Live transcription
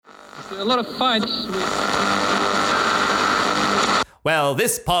A lot of fights. Well,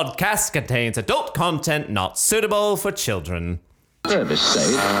 this podcast contains adult content not suitable for children. Service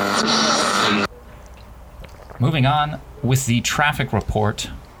safe. Moving on with the traffic report,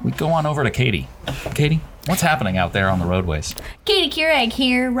 we go on over to Katie. Katie, what's happening out there on the roadways? Katie Keurig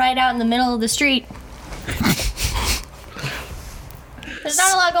here, right out in the middle of the street. There's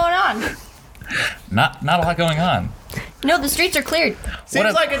not a lot going on. Not a lot going on. No, the streets are cleared.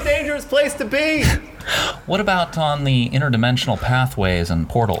 Seems like a dangerous place to be. What about on the interdimensional pathways and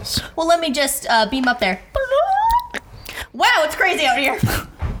portals? Well, let me just beam up there. Wow, it's crazy out here.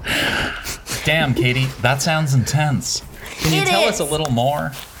 Damn, Katie, that sounds intense. Can you tell us a little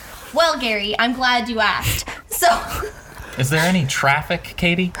more? Well, Gary, I'm glad you asked. So... Is there any traffic,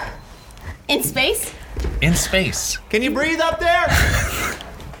 Katie? In space? In space. Can you breathe up there?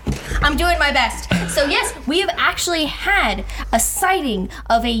 I'm doing my best. So yes, we have actually had a sighting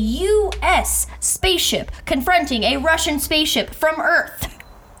of a U.S. spaceship confronting a Russian spaceship from Earth.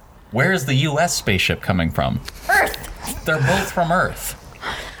 Where is the U.S. spaceship coming from? Earth. They're both from Earth.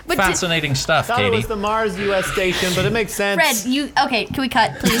 But fascinating stuff, Thought Katie. it was the Mars U.S. station, but it makes sense. Fred, okay, can we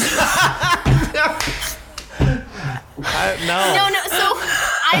cut, please? No. No, so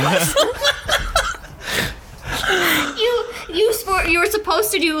I was... You were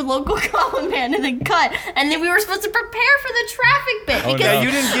supposed to do local comment and then cut, and then we were supposed to prepare for the traffic bit. Oh, because no.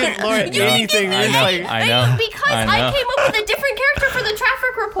 You didn't give Laura anything. I know. Because I know. I came up with a different character for the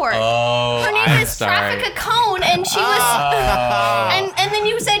traffic report. Oh, her name I'm is sorry. Traffic Cone, and she was... And then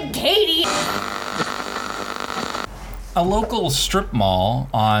you said Katie. A local strip mall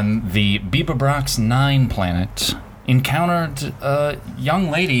on the Beaverbrox 9 planet encountered a young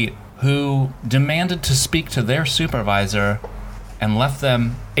lady who demanded to speak to their supervisor and left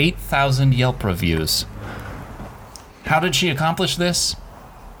them 8,000 Yelp reviews. How did she accomplish this?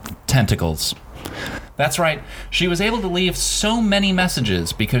 Tentacles. That's right, she was able to leave so many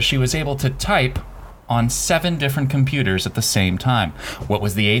messages because she was able to type on 7 different computers at the same time. What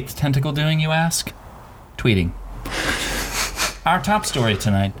was the 8th tentacle doing, you ask? Tweeting. Our top story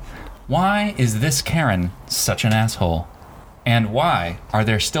tonight. Why is this Karen such an asshole? And why are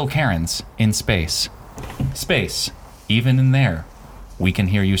there still Karens in space? Space. Even in there, we can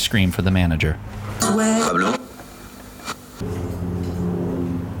hear you scream for the manager. Pablo.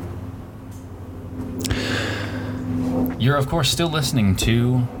 You're, of course, still listening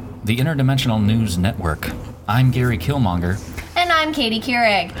to the Interdimensional News Network. I'm Gary Killmonger. And I'm Katie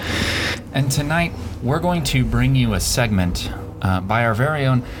Keurig. And tonight, we're going to bring you a segment by our very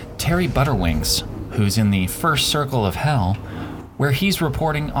own Terry Butterwings, who's in the first circle of hell, where he's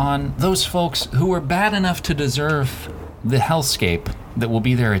reporting on those folks who were bad enough to deserve the hellscape that will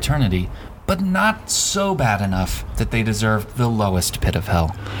be their eternity, but not so bad enough that they deserve the lowest pit of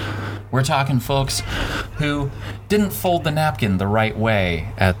hell. We're talking folks who didn't fold the napkin the right way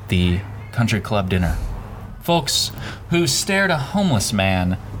at the country club dinner. Folks who stared a homeless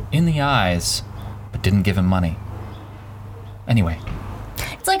man in the eyes, but didn't give him money. Anyway.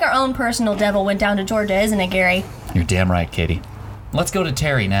 It's like our own personal devil went down to Georgia, isn't it, Gary? You're damn right, Katie. Let's go to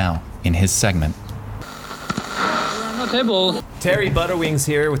Terry now, in his segment. Table. Terry Butterwings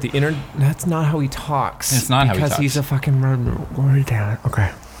here with the That's not how he talks. It's not how he talks. Because he's a fucking murderer.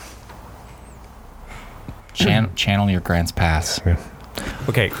 Okay. Channel your Grant's pass.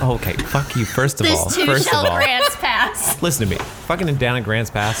 Okay. Fuck you. First of all. This too shall Grant's pass. Listen to me. Fucking down at Grant's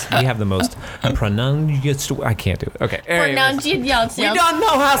Pass, we have the most pronounced. I can't do it. Okay. Pronounced. We don't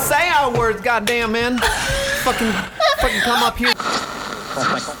know how to say our words, goddamn man. fucking come up here.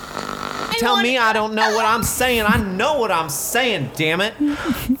 Tell me I don't know what I'm saying. I know what I'm saying, damn it.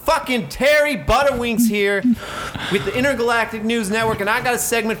 Fucking Terry Butterwings here with the Intergalactic News Network, and I got a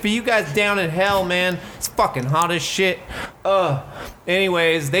segment for you guys down in hell, man. It's fucking hot as shit.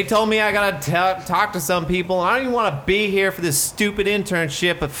 Anyways, they told me I gotta talk to some people. I don't even want to be here for this stupid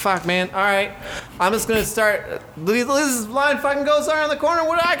internship, but fuck, man. All right, I'm just gonna start. This line fucking goes around the corner.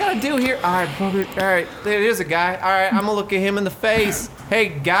 What do I gotta do here? All right, there's a guy. All right, I'm gonna look at him in the face. Hey,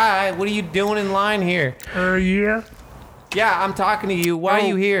 guy, what are you doing in line here? Yeah. Yeah, I'm talking to you. Why are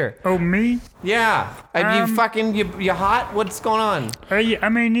you here? Oh, me? Yeah, you hot? What's going on? I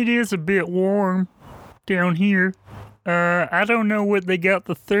mean, it is a bit warm down here. I don't know what they got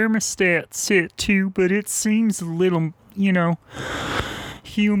the thermostat set to, but it seems a little,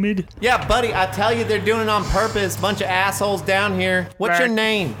 humid. Yeah, buddy, I tell you, they're doing it on purpose. Bunch of assholes down here. What's your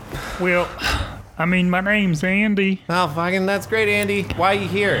name? Well, I mean, my name's Andy. Oh, fucking, that's great, Andy. Why are you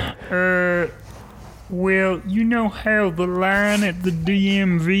here? Well, you know how the line at the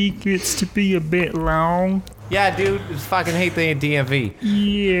DMV gets to be a bit long? Yeah, dude, I fucking hate the DMV.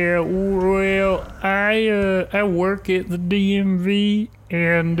 Yeah, well, I work at the DMV,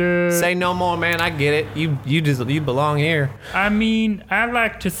 and Say no more, man. I get it. You belong here. I mean, I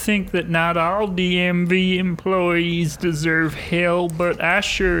like to think that not all DMV employees deserve hell, but I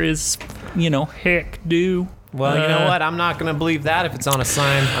sure as heck do. Well, you know what? I'm not gonna believe that if it's on a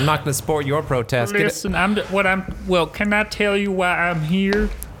sign. I'm not gonna support your protest. Listen, well, can I tell you why I'm here?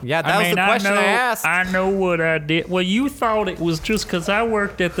 Yeah, that was the question I asked. I know what I did. Well, you thought it was just because I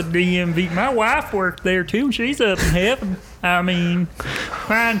worked at the DMV. My wife worked there too. She's up in heaven. I mean,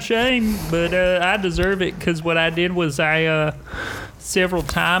 crying shame, but I deserve it because what I did was I several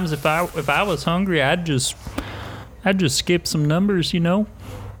times if I was hungry, I'd just skip some numbers.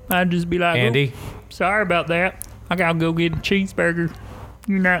 I'd just be like, Andy. "Oh, sorry about that. I gotta go get a cheeseburger.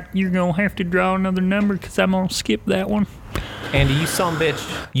 You're gonna have to draw another number because I'm gonna skip that one." Andy, you son of a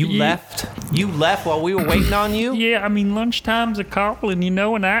bitch. You left? You left while we were waiting on you? Yeah, I mean, lunchtime's a calling,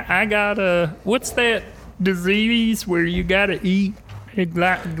 and I got what's that disease where you gotta eat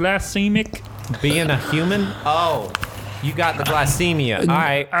glycemic? Being a human? Oh, you got the glycemia. All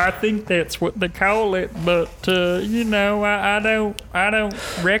right. I think that's what they call it, but I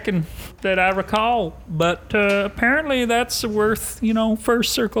don't reckon that I recall. But apparently that's worth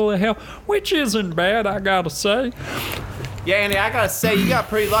first circle of hell, which isn't bad, I gotta say. Yeah, Andy, I gotta say, you got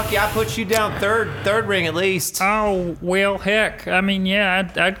pretty lucky. I put you down third ring at least. Oh, well, heck. I mean, yeah,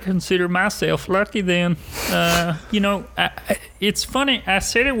 I'd consider myself lucky then. It's funny. I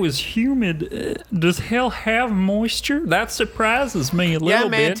said it was humid. Does hell have moisture? That surprises me a little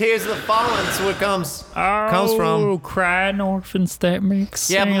bit. Yeah, man, tears of the fallen. That's where it comes from. Oh, crying orphans, that makes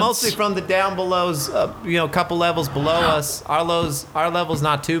sense. Yeah, but mostly from the down below's, a couple levels below us. Our level's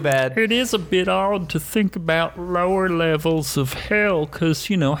not too bad. It is a bit odd to think about lower levels of hell, because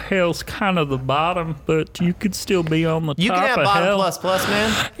hell's kind of the bottom, but you could still be on the You top can have of bottom hell. plus,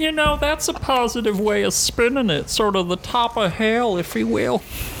 man. That's a positive way of spinning it, sort of the top of hell, if you will.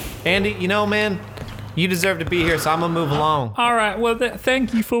 Andy, man, you deserve to be here, so I'm gonna move along. All right, well,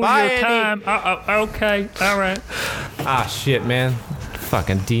 thank you for Bye, your Andy. time. Okay, all right. Ah, shit, man.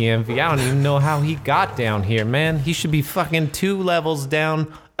 Fucking DMV. I don't even know how he got down here, man. He should be fucking 2 levels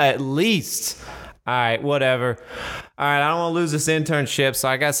down at least. All right, whatever. All right, I don't want to lose this internship, so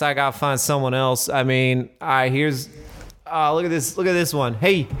I guess I gotta find someone else. I mean, all right, here's. Look at this. Look at this one.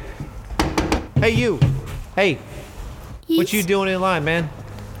 Hey, you. Hey, what you doing in line, man?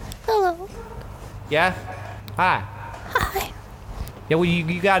 Hello. Yeah. Hi. Hi. Yeah. Well,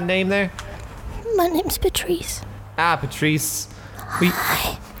 you got a name there? My name's Patrice. Ah, Patrice.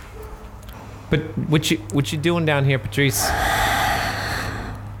 Hi. But what you doing down here, Patrice?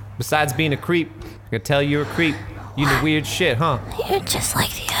 Besides being a creep, I can tell you're a creep. You do weird shit, huh? You're just like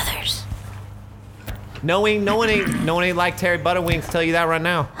the others. No one ain't like Terry Butterwings. Tell you that right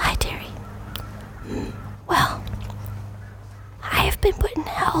now. Hi, Terry. Well, I have been put in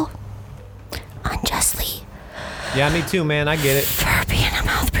hell unjustly Yeah, me too, man. I get it. for being a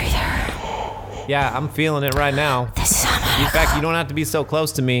mouth breather. Yeah, I'm feeling it right now. This is how In fact, you don't have to be so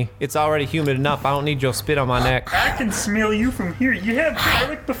close to me. It's already humid enough. I don't need your spit on my neck. I can smell you from here. You had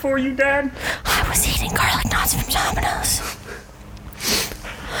garlic before you died? I was eating garlic knots from Domino's.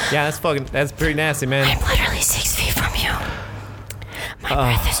 Yeah, that's pretty nasty, man. I'm literally 6 feet from you. My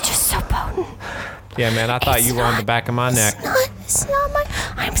breath is just so potent. Yeah, man, I thought It's you were on the not- back of my neck. It's not my.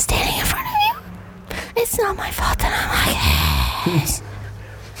 I'm standing in front of you. It's not my fault that I'm like this.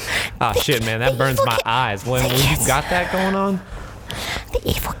 Oh, shit, man, that burns my eyes. When you got that going on? The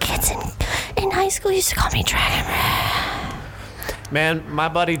evil kids in high school used to call me Dragon Breath. Man, my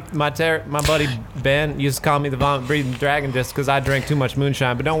buddy Ben used to call me the vomit-breathing dragon just because I drank too much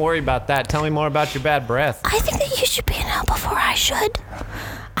moonshine. But don't worry about that. Tell me more about your bad breath. I think that you should be in hell before I should.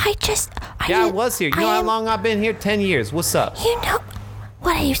 I was here. You know how long I've been here? 10 years. What's up? You know,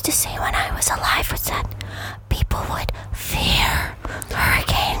 what I used to say when I was alive was that people would fear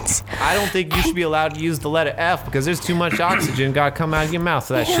hurricanes. I don't think you should be allowed to use the letter F because there's too much oxygen got to come out of your mouth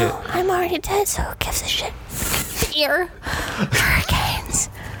for that You shit. know, I'm already dead, so who gives a shit? Fear hurricanes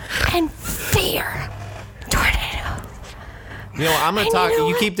and fear tornadoes. You know, I'm gonna And talk. you know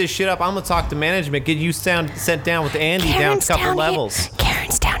You what? keep this shit up. I'm gonna talk to management. Get you sent down with Andy down a couple levels.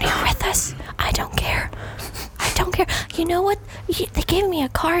 Karen's down here with us. I don't care. I don't care. You know what? They gave me a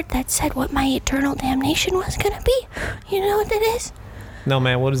card that said what my eternal damnation was gonna be. You know what that is? No,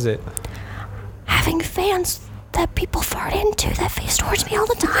 man. What is it? Having fans that people fart into that face towards me all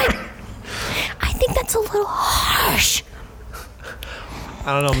the time. I think that's a little harsh.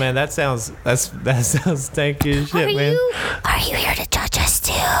 I don't know, man. That sounds stanky as shit, are man. you here to judge us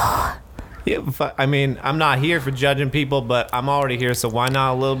too? Yeah, I mean, I'm not here for judging people, but I'm already here, so why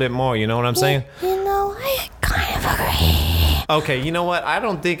not a little bit more? You know what I'm saying? You know, I kind of agree. Okay, you know what? I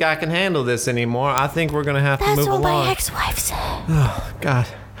don't think I can handle this anymore. I think we're gonna have to move That's what along. my ex-wife said. Oh God.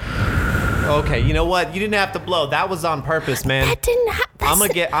 Okay, you know what? You didn't have to blow. That was on purpose, man. That didn't happen.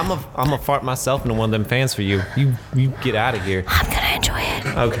 I'm gonna fart myself into one of them fans for you. You get out of here. I'm gonna enjoy it.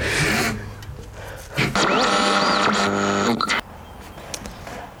 Okay.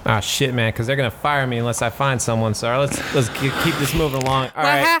 Ah, shit, man, because they're going to fire me unless I find someone. So let's keep this moving along. All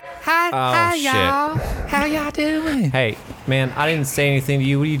right. Hi, shit. y'all. How y'all doing? Hey, man, I didn't say anything to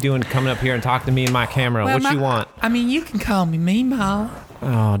you. What are you doing coming up here and talking to me in my camera? Well, What you want? I mean, you can call me Meemaw. Oh,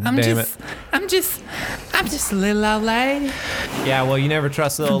 I'm damn just, it. I'm just a little old lady. Yeah, well, you never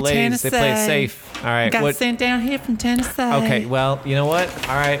trust little From ladies. They play it Tennessee. safe. All right. Got What? sent down here from Tennessee. Okay, well, you know what?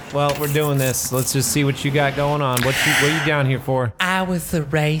 All right, well, we're doing this. Let's just see what you got going on. What are you down here for? I was a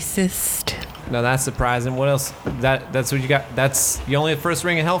racist. No, that's surprising. What else? That's what you got. That's you only have first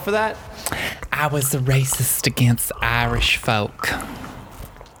ring of hell for that? I was a racist against Irish folk.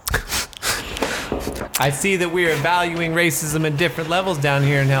 I see that we are valuing racism at different levels down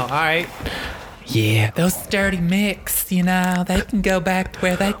here in hell. All right. Yeah, those dirty micks, you know, they can go back to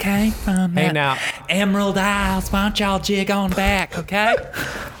where they came from. Hey, That now. Emerald Isles, why don't y'all jig on back, okay? All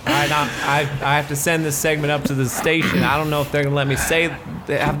right, now, I have to send this segment up to the station. I don't know if they're gonna let me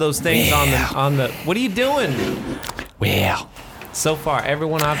have those things on the. What are you doing? Well, So far,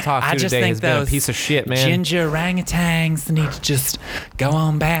 everyone I've talked I to just today think has been a those piece of shit, man. ginger orangutans need to just go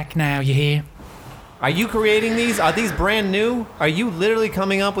on back now, you hear? Are you creating these? Are these brand new? Are you literally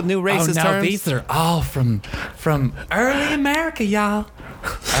coming up with new racist oh no, terms? these are all from early America, y'all.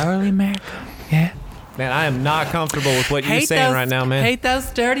 Early America, yeah. Man, I am not comfortable with what you're Hate saying those, right now, man. Hate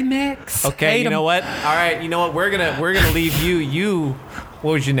those dirty mix. Okay, Hate you know 'em. what? All right, you know what? We're gonna leave you.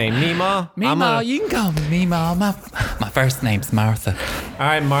 What was your name? Mima? Meemaw, you can call me Meemaw. My first name's Martha. All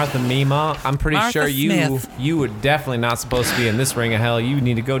right, Martha Mima. I'm pretty Martha sure Smith. you were definitely not supposed to be in this ring of hell. You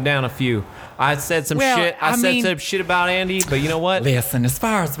need to go down a few. I said some Well, shit. I I said mean- some shit about Andy, but you know what? Listen, as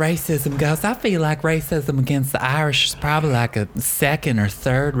far as racism goes, I feel like racism against the Irish is probably like a second or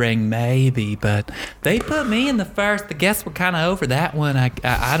third ring, maybe. But they put me in the first. I guess we're kind of over that one.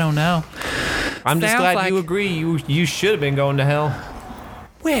 I don't know. I'm just Sounds glad like- you agree. You should have been going to hell.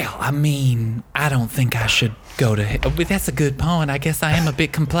 Well, I mean, I don't think I should go to hell. But that's a good point. I guess I am a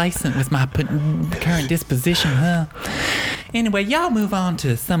bit complacent with my current disposition, huh? Anyway, y'all move on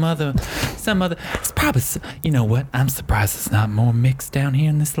to some other. It's probably, you know what? I'm surprised it's not more mixed down here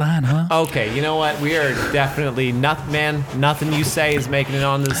in this line, huh? Okay, you know what? We are definitely nothing, man. Nothing you say is making it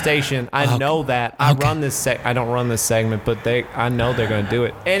onto the station. I Okay. know that. I Okay. run this. I don't run this segment, but I know they're gonna do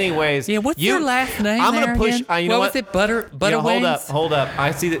it. Anyways. Yeah, what's your last name? I'm gonna there push. again? You know what? was it? Butter You know, wings? hold up.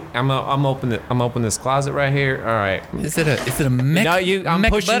 I see that. I'm open this closet right here. All right. Is it a mech? No, I'm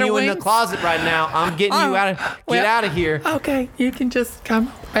mech pushing butter you in the wings? closet right now. I'm getting you Oh, out of. Get well, out of here. Okay, you can just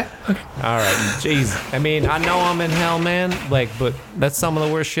come back. Okay. All right. Jeez. I mean, I know I'm in hell, man. Like, but that's some of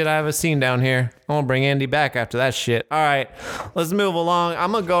the worst shit I ever seen down here. I'm gonna bring Andy back after that shit. All right. Let's move along.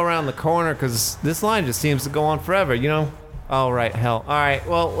 I'm gonna go around the corner because this line just seems to go on forever. You know. All right. Hell. All right.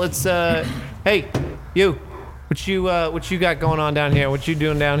 Well, let's. Hey, you. What you got going on down here? What you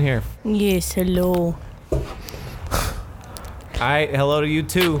doing down here? Yes, hello. All right. Hello to you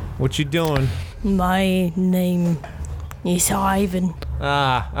too. What you doing? My name is Ivan.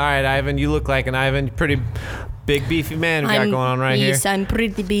 Ah, all right, Ivan. You look like an Ivan. Pretty big, beefy man we got going on right yes, here. I'm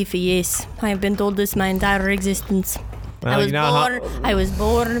pretty beefy, yes. I've been told this my entire existence. Well, you know I was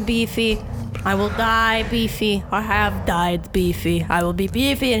born beefy. I will die beefy. I have died beefy. I will be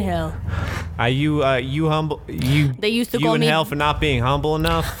beefy in hell. Are you humble? They used to you call in me- hell for not being humble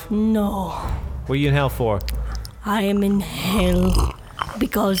enough? No, What are you in hell for? I am in hell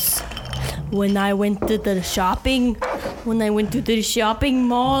because when I went to the shopping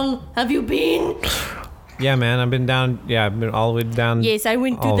mall, have you been? Yeah, man. I've been down. Yeah, I've been all the way down. Yes, I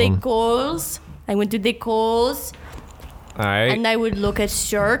went to all of the them. Kohl's. I went to the Kohl's. All right. And I would look at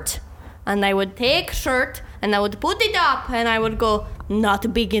shirt, and I would take shirt, and I would put it up, and I would go,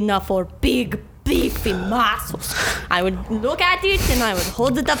 not big enough for big, beefy muscles. I would look at it, and I would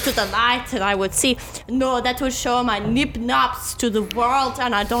hold it up to the light, and I would see, no, that would show my nip-nops to the world,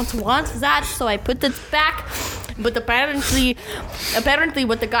 and I don't want that, so I put it back. But apparently,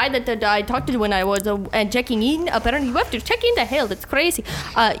 with the guy that I talked to when I was checking in, apparently you have to check in the hell. That's crazy.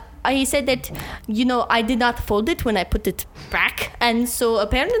 he said that, I did not fold it when I put it back, and so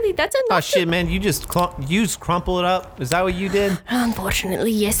apparently that's enough. Oh shit, man! You just crumple it up. Is that what you did?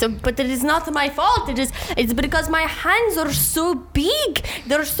 Unfortunately, yes, but it is not my fault. It's because my hands are so big.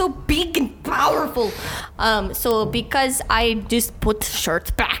 They're so big and powerful. So because I just put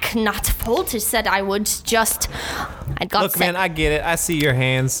shirt back, not fold, it said I would just. Look, man, I get it. I see your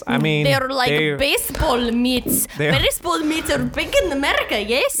hands. I mean, they're like baseball mitts. Baseball mitts are big in America,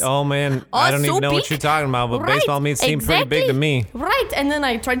 yes? Oh, man. I don't even know what you're talking about, but baseball mitts seem pretty big to me. Right, and then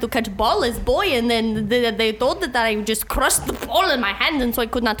I tried to catch ball as boy, and then they thought that I just crushed the ball in my hand, and so I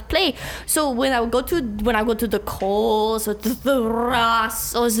could not play. So when I go to the Coles or the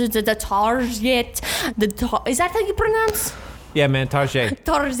Ross or the Target, is that how you pronounce? Yeah, man, Target.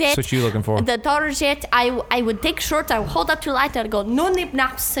 That's what you looking for. The Target, I would take short, I would hold up to light, I'd go, no nip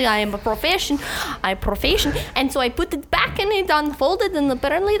naps, I am a profession. And so I put it back and it unfolded, and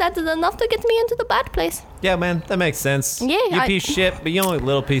apparently that is enough to get me into the bad place. Yeah, man, that makes sense. Yeah, you piece of shit, but you only a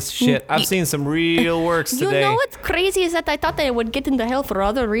little piece of shit. I've seen some real works today. You know what's crazy is that I thought that I would get into hell for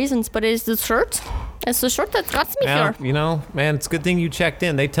other reasons, but it's the shirt. It's the shirt that got me here. Man, it's a good thing you checked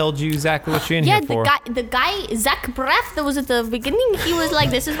in. They told you exactly what you're in here for. Yeah, the guy, Zach Braff, that was at the beginning, he was like,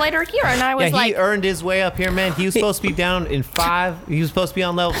 this is why they're here. And I was like... he earned his way up here, man. He was supposed to be down in 5. He was supposed to be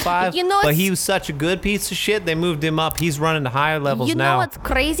on level 5. But he was such a good piece of shit, they moved him up. He's running to higher levels now. You know what's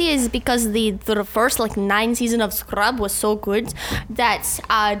crazy is because the first 9 season of Scrub was so good that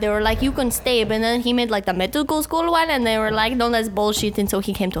they were like, you can stay. But then he made the medical school one, and they were like, no, that's bullshit. And so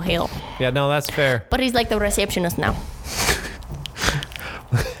he came to hell. Yeah, no, that's fair. But he's like the receptionist now.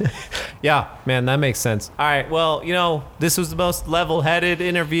 Yeah, man, that makes sense. All right, well, this was the most level-headed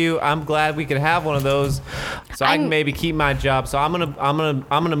interview. I'm glad we could have one of those, so I can maybe keep my job. So I'm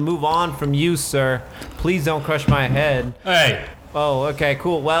gonna move on from you, sir. Please don't crush my head. Hey. Oh, okay,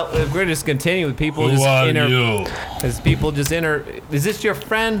 cool. Well, if we're just continue with people Who are you? As people just enter. Is this your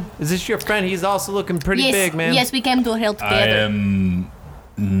friend? He's also looking pretty big, man. Yes, we came to help together. I am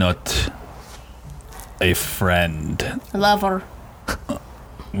not a friend. Lover.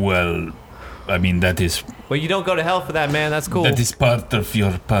 Well, I mean, that is... Well, you don't go to hell for that, man. That's cool. That is part of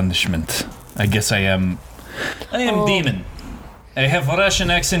your punishment. I guess I am demon. I have a Russian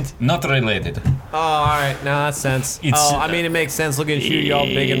accent, not related. Oh, all right. Now that sense. It makes sense. Looking at you all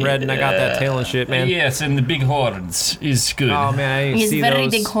big and red, and I got that tail and shit, man. Yes, and the big horns is good. Oh, man, I didn't He's see very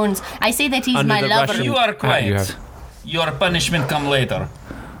those big horns. I say that he's under my the lover. Russian- You are quiet. have. Your punishment come later.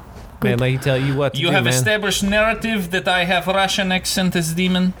 Man, let me tell you what to You do, have man. established narrative that I have Russian accent as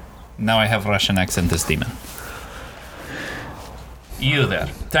demon. Now I have Russian accent as demon. You there,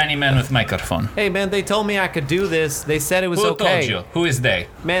 tiny man with microphone. Hey, man, they told me I could do this. They said it was Who okay. told you? Who is they?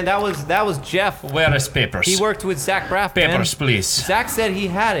 Man, that was Jeff. Where is papers? He worked with Zach Braff, Papers, man. please. Zach said he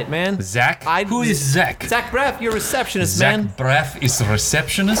had it, man. Zach? Who is Zach? Zach Braff, your receptionist, Zach man. Braff is a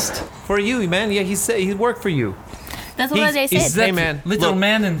receptionist? For you, man. Yeah, he said he worked for you. That's what they said. Is that Hey, man, little look.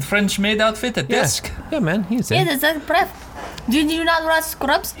 man in French maid outfit at desk? Yeah, man, he said. Yeah, that's that breath. Did you not watch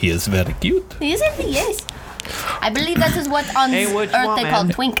Scrubs? He is very cute. Isn't he? Yes. I believe that is what on Hey, what you Earth want, they man? call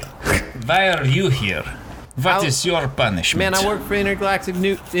twink. Why are you here? What I'll- is your punishment? Man, I work for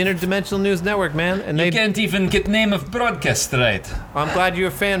Interdimensional News Network, man, and You they. can't even get name of broadcast right. I'm glad you're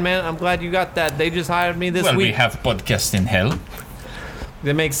a fan, man. I'm glad you got that. They just hired me this Well, we week. have podcast in hell.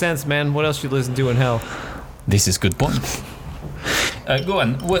 That makes sense, man. What else you listen to in hell? This is good point. Go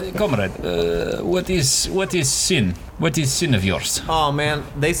on, comrade. What is sin? What is sin of yours? Oh man,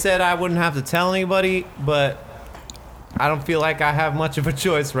 they said I wouldn't have to tell anybody, but I don't feel like I have much of a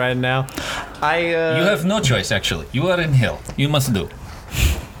choice right now. You have no choice, actually. You are in hell. You must do.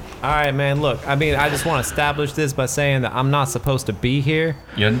 All right, man. Look, I mean, I just want to establish this by saying that I'm not supposed to be here.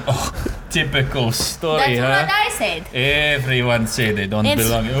 Typical story, That's huh? what I said. Everyone say they don't It's-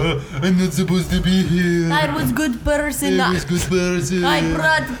 belong. I'm not supposed to be here. I was good person. good person. I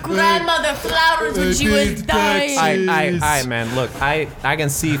brought grandmother flowers when she was dying. I, man. Look, I can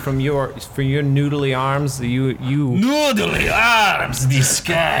see from your noodly arms that you Noodly arms, this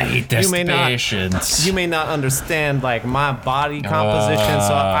guy test may not- patience. you may not understand like my body composition,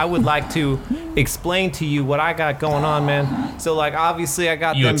 so I would like to explain to you what I got going on, man. So like obviously I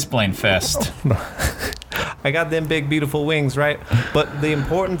got You them. explain fast. I got them big, beautiful wings, right? But the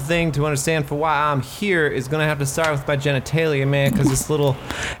important thing to understand for why I'm here is gonna have to start with my genitalia, man, because it's little.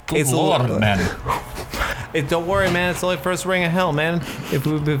 Good Lord, man. Don't worry, man. It's only first ring of hell, man. If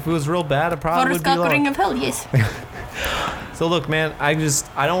it was real bad, it probably Forrest would be Gump Ring long. of Hell, yes. So look, man, I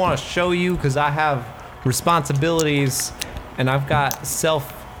don't want to show you because I have responsibilities, and I've got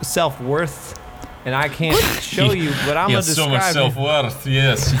self-worth, and I can't show you, but I'm He gonna has so much describe it. self-worth.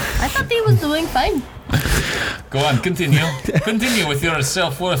 Yes. I thought he was doing fine. Go on, continue. Continue with your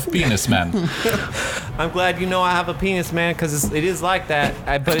self-worth penis, man. I'm glad you know I have a penis, man, because it is like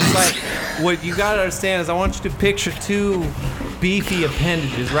that. But it's like, what you gotta understand is I want you to picture two beefy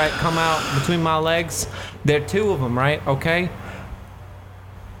appendages, right, come out between my legs. There are two of them, right, okay?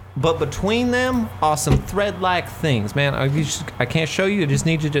 But between them are some thread-like things, man. I can't show you. I just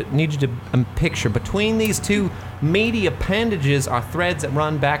need you to picture. Between these two meaty appendages are threads that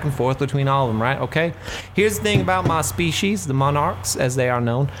run back and forth between all of them, right? Okay. Here's the thing about my species, the monarchs, as they are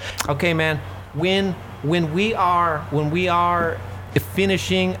known. Okay, man. When we are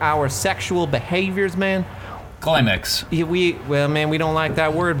finishing our sexual behaviors, man. Climax. We don't like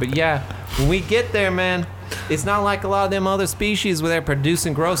that word, but yeah, when we get there, man. It's not like a lot of them other species where they're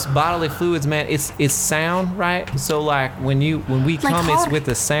producing gross bodily fluids, man. It's sound, right? So like when we come, it's with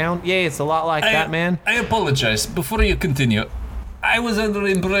the sound. Yeah, it's a lot like that, man. I apologize. Before you continue, I was under the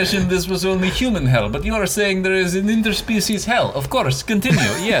impression this was only human hell, but you are saying there is an interspecies hell. Of course, continue.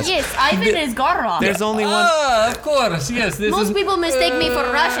 Yes. Yes, Ivan is Gorov. There's only one. Ah, of course. Yes. Most people mistake me for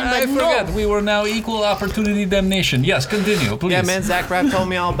Russian, but I forgot. no. We were now equal opportunity damnation. Yes, continue, please. Yeah, man, Zach Rapp told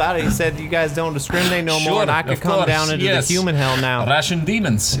me all about it. He said you guys don't discriminate no more, and I could of come course, down into yes. the human hell now. Russian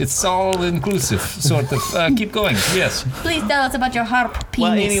demons. It's all inclusive, sort of. Keep going. Yes. Please tell us about your harp penis.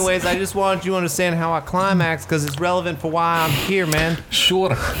 Well, anyways, I just wanted you to understand how I climax because it's relevant for why I'm here, man.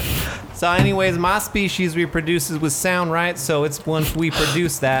 Sure. So anyways, my species reproduces with sound, right? So it's once we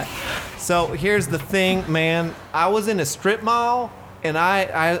produce that. So here's the thing, man. I was in a strip mall, and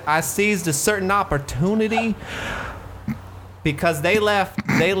I seized a certain opportunity because they left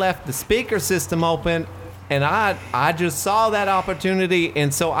the speaker system open, and I just saw that opportunity,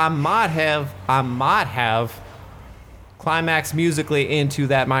 and so I might have climaxed musically into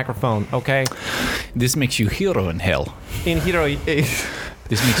that microphone, okay? This makes you hero in hell. In hero.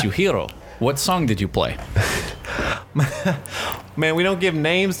 This makes you hero. What song did you play? Man, we don't give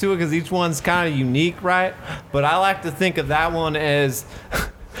names to it because each one's kind of unique, right? But I like to think of that one as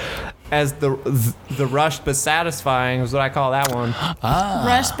the rushed but satisfying is what I call that one.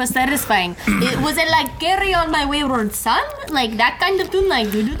 Rush but satisfying. Was it like Carry On My Wayward Son? Like that kind of tune?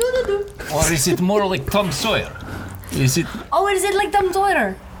 Like do do do do do? Or is it more like Tom Sawyer? Is it? Oh, is it like Tom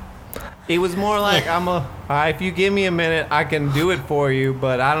Sawyer? It was more like if you give me a minute, I can do it for you,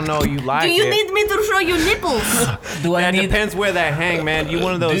 but I don't know you like it. Do you need me to show you nipples? That depends where they hang, man. You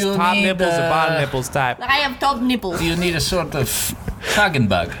one of those top nipples or bottom nipples type? I have top nipples. Do you need a sort of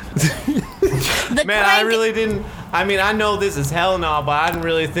Hagenbug? Man, I really didn't. I mean, I know this is hell and all, but I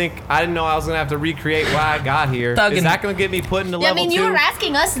didn't know I was gonna have to recreate why I got here. Is that gonna get me put into level 2? I mean, you were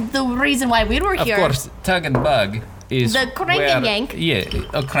asking us the reason why we were here. Of course, Tug and Bug is the crank and yank. Yeah,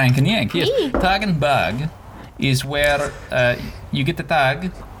 a crank and yank. Yes, Tug and Bug is where you get the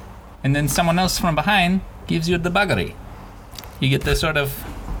tug, and then someone else from behind gives you the buggery. You get the sort of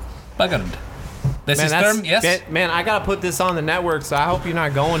buggered. This is term, yes. Man, I gotta put this on the network, so I hope you're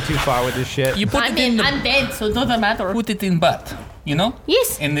not going too far with this shit. You put I'm dead, so it doesn't matter. Put it in butt, you know?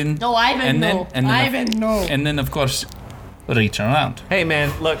 Yes. And then No, Ivan, no. Ivan, no. And then of course, reach around. Hey,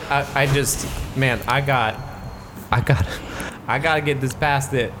 man, look, I gotta get this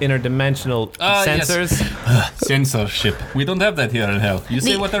past the interdimensional sensors. Yes. Censorship. We don't have that here in hell. You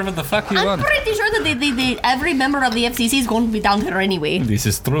say whatever the fuck you I'm want. pretty sure that every member of the FCC is going to be down here anyway. This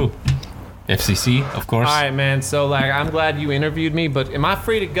is true. FCC, of course. All right, man. So, like, I'm glad you interviewed me, but am I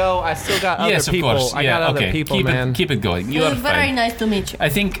free to go? I still got other yes, people. Of course. I got other people, man. Keep it going. You It are was very fine. nice to meet you. I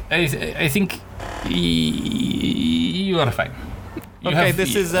think you are fine.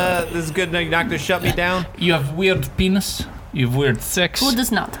 This is good. You're not gonna shut me down. You have weird penis. You have weird sex. Who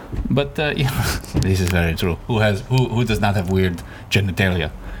does not? But this is very true. Who does not have weird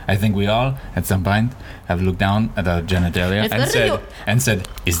genitalia? I think we all, at some point, have looked down at our genitalia and said,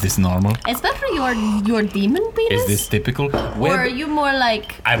 "Is this normal? Especially your demon penis? Is this typical?" Or are you more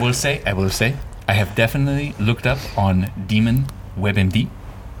like... I will say, I have definitely looked up on Demon WebMD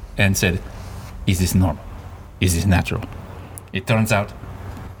and said, "Is this normal? Is this natural?" It turns out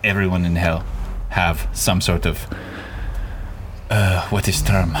everyone in hell have some sort of what is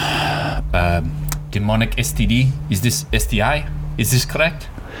term? Demonic STD? Is this STI? Is this correct?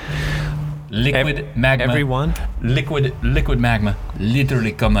 Liquid magma. Everyone? Liquid magma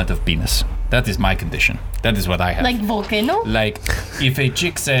literally come out of penis. That is my condition. That is what I have. Like volcano? Like, if a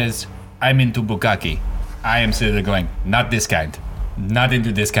chick says, "I'm into bukkake," I am sitting there going, "Not this kind. Not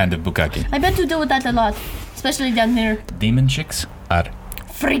into this kind of bukkake." I bet you deal with that a lot. Especially down here. Demon chicks are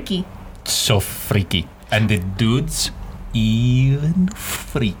Freaky. so freaky. And the dudes even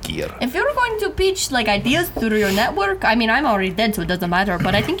freakier. If you're going to pitch like ideas through your network, I mean, I'm already dead, so it doesn't matter.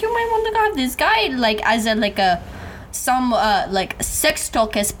 But I think you might want to have this guy like as a sex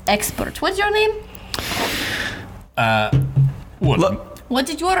talk expert. What's your name? What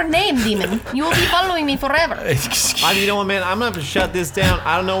is your name, demon? You will be following me forever. You know what, man? I'm gonna have to shut this down.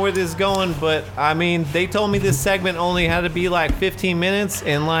 I don't know where this is going, but I mean, they told me this segment only had to be like 15 minutes,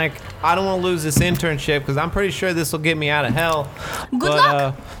 and like, I don't want to lose this internship because I'm pretty sure this will get me out of hell. Good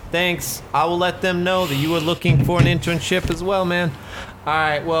luck. Thanks. I will let them know that you were looking for an internship as well, man. All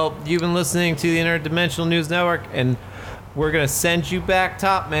right. Well, you've been listening to the Interdimensional News Network, and we're gonna send you back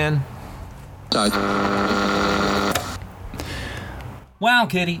top, man. Wow,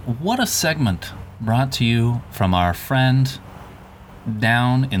 Katie, what a segment brought to you from our friend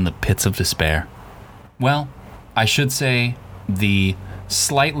down in the pits of despair. Well, I should say the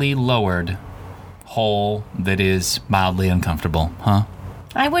slightly lowered hole that is mildly uncomfortable, huh?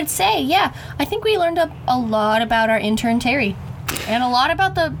 I would say, yeah. I think we learned a lot about our intern Terry. And a lot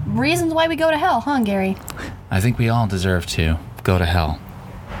about the reasons why we go to hell, huh, Gary? I think we all deserve to go to hell.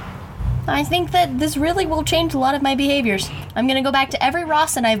 I think that this really will change a lot of my behaviors. I'm gonna go back to every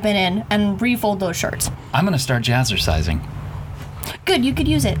Rawson I've been in and refold those shirts. I'm gonna start jazzercising. Good, you could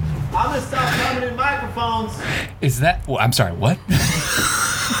use it. I'm gonna stop coming in microphones. Is that... Well, I'm sorry, what?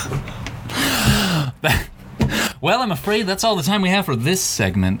 Well, I'm afraid that's all the time we have for this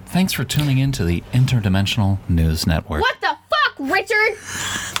segment. Thanks for tuning in to the Interdimensional News Network. What the fuck, Richard?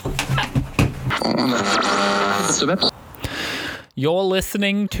 You're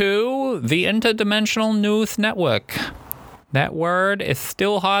listening to the Interdimensional News Network. That word is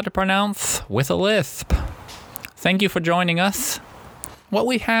still hard to pronounce with a lisp. Thank you for joining us. What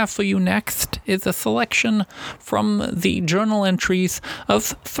we have for you next is a selection from the journal entries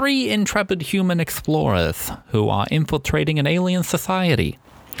of 3 intrepid human explorers who are infiltrating an alien society.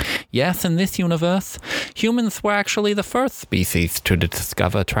 Yes, in this universe, humans were actually the first species to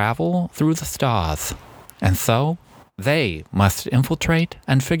discover travel through the stars. And so, they must infiltrate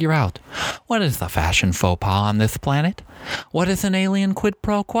and figure out, what is the fashion faux pas on this planet? What is an alien quid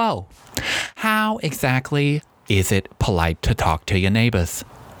pro quo? How exactly is it polite to talk to your neighbors?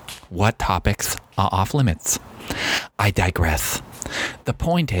 What topics are off limits? I digress. The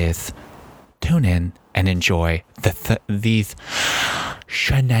point is, tune in and enjoy these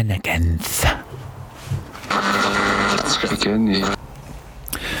shenanigans.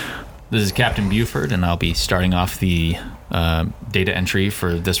 This is Captain Buford, and I'll be starting off the data entry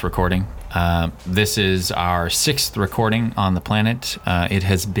for this recording. This is our 6th recording on the planet. It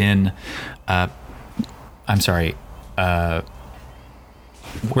has been... how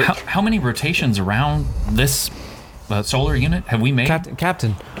many rotations around this solar unit have we made?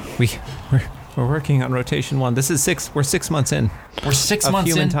 Captain, we're working on rotation 1. This is 6. We're 6 months in. We're 6 of months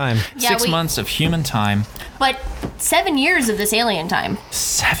human in. time. Yeah, 6 months of human time. But 7 years of this alien time.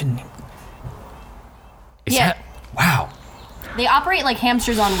 7. Is Yeah. that... Wow. They operate like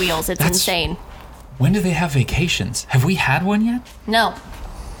hamsters on wheels. It's insane. When do they have vacations? Have we had one yet? No.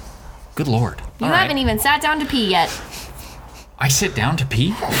 Good Lord. You All right. haven't even sat down to pee yet. I sit down to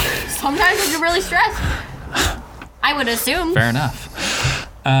pee? Sometimes when you're really stressed. I would assume. Fair enough.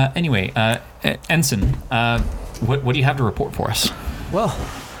 Anyway, Ensign, what do you have to report for us? Well,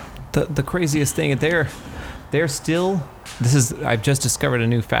 the craziest thing, they're still... I've just discovered a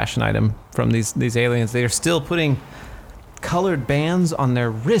new fashion item from these aliens. They are still putting colored bands on their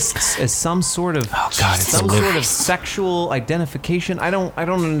wrists as some sort of sort of sexual identification. I don't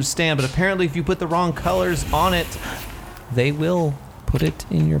understand, but apparently if you put the wrong colors on it, they will put it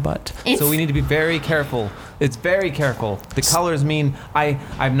in your butt. So we need to be very careful. It's very careful. The colors mean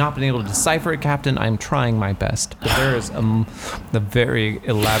I've not been able to decipher it, Captain. I'm trying my best, but there is a very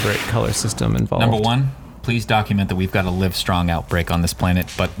elaborate color system involved. Number 1. Please document that we've got a Live Strong outbreak on this planet,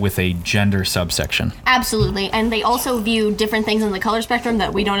 but with a gender subsection. Absolutely. And they also view different things in the color spectrum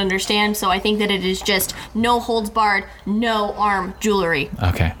that we don't understand, so I think that it is just no holds barred, no arm jewelry.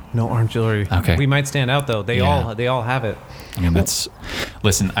 Okay. No arm jewelry. Okay. We might stand out though. They all have it. I mean, that's...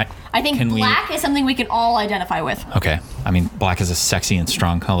 Listen, I think black is something we can all identify with. Okay. I mean, black is a sexy and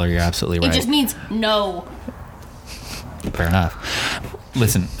strong color. You're absolutely right. It just means no. Fair enough.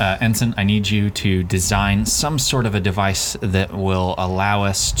 Listen, Ensign, I need you to design some sort of a device that will allow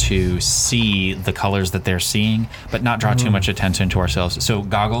us to see the colors that they're seeing, but not draw too much attention to ourselves. So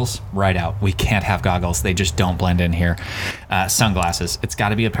goggles, right out. We can't have goggles. They just don't blend in here. Sunglasses. It's got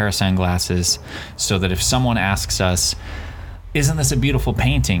to be a pair of sunglasses so that if someone asks us, isn't this a beautiful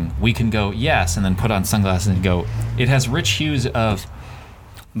painting? We can go, yes, and then put on sunglasses and go, it has rich hues of...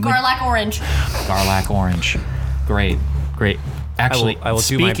 Garlic orange. Garlic orange. Great. Great. Actually, I will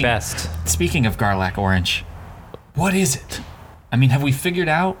do my best. Speaking of Garlac Orange, what is it? I mean, have we figured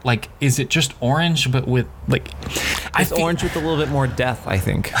out, like, is it just orange, but with, like... It's orange with a little bit more death, I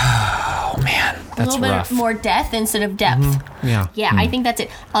think. Oh, man. A That's little rough. bit more depth instead of depth. Yeah. Yeah, I think that's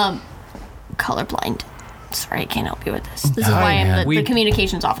it. Colorblind. Sorry, I can't help you with this. This is why man. I'm the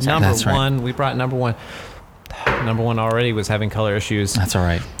communications officer. Number That's right. one, we brought number one. Number one already was having color issues. That's all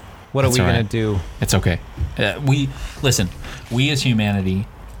right. What That's are we all going right. to do? It's okay. We as humanity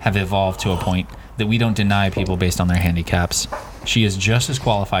have evolved to a point that we don't deny people based on their handicaps. She is just as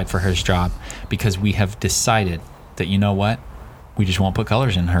qualified for her job because we have decided that, you know what? We just won't put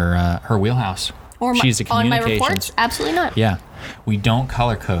colors in her wheelhouse. Or She's a on my communications. reports? Absolutely not. Yeah. We don't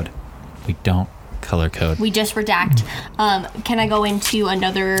color code. We don't color code. We just redact. Can I go into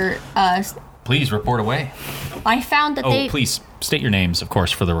another? Please report away. I found that they. Please state your names, of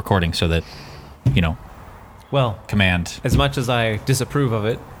course, for the recording so that, Well, command. as much as I disapprove of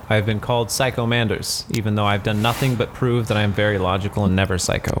it, I've been called Psychomanders, even though I've done nothing but prove that I'm very logical and never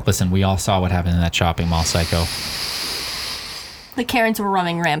psycho. Listen, we all saw what happened in that shopping mall, Psycho. The Karens were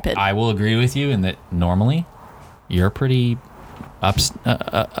running rampant. I will agree with you in that normally you're a pretty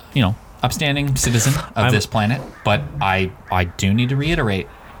upstanding citizen of this planet, but I do need to reiterate,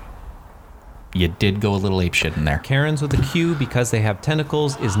 you did go a little apeshit in there. Karens with a Q, because they have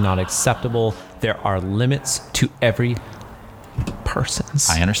tentacles, is not acceptable. There are limits to every person's.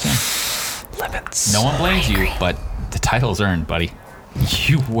 I understand. Limits. No one blames you, but the title's earned, buddy.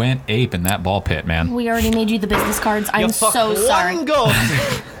 You went ape in that ball pit, man. We already made you the business cards. I'm You fucked so sorry. one goat.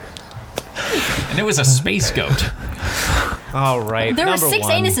 And it was a space goat. All right. There were number 6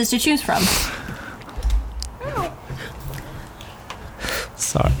 one. anuses to choose from.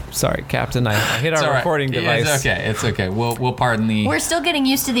 Sorry, Captain. I hit our recording device. It's okay. We'll pardon the... We're still getting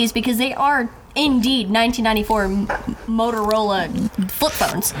used to these because they are indeed 1994 Motorola flip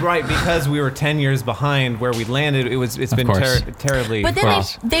phones. Right, because we were 10 years behind where we landed. It's been course. terribly. But then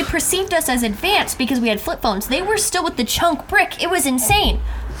course. they perceived us as advanced because we had flip phones. They were still with the chunk brick. It was insane.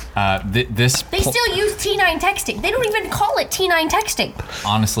 They still use T9 texting. They don't even call it T9 texting.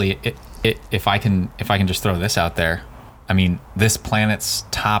 Honestly, if I can just throw this out there, I mean, this planet's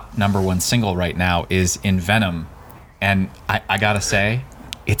top #1 single right now is In Venom, and I gotta say,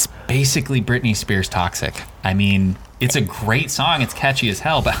 it's basically Britney Spears Toxic. I mean, it's a great song. It's catchy as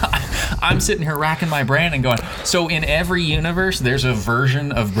hell, but I'm sitting here racking my brain and going, so in every universe, there's a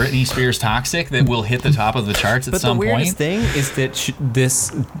version of Britney Spears Toxic that will hit the top of the charts at some But the weirdest point? thing is that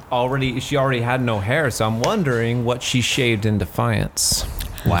she already had no hair, so I'm wondering what she shaved in defiance.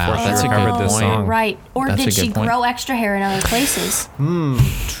 Wow, before she that's a recovered good this point. song. Right. Or That's a did good she point. grow extra hair in other places?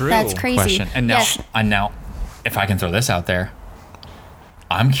 True. That's crazy. Question. And now, Yes. if I can throw this out there,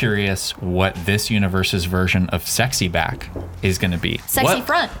 I'm curious what this universe's version of Sexy Back is going to be. Sexy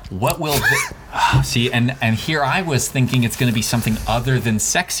front. What will... see, and here I was thinking it's going to be something other than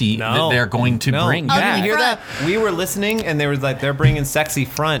sexy that they're going to bring Ugly back. You hear front. that? We were listening, and they were like, they're bringing sexy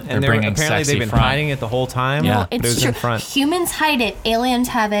front, and They're bringing apparently sexy they've been front. hiding it the whole time. Yeah. but it was It's true. in front. Humans hide it. Aliens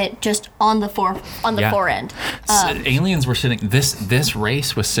have it just on the Yeah. forend. Aliens were sitting... This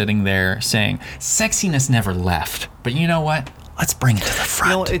race was sitting there saying, sexiness never left. But you know what? Let's bring it to the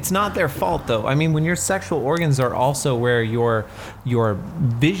front. No, it's not their fault though. I mean, when your sexual organs are also where your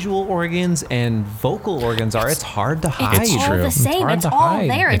visual organs and vocal organs are, it's hard to hide. It's all true. the It's same. hard It's to all hide.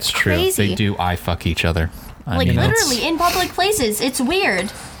 there. It's It's true. crazy. They do eye fuck each other. I Like mean, literally in public places. It's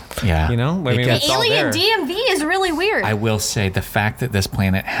weird. yeah. You know? I mean, gets- it's all Alien there. DMV is really weird. I will say the fact that this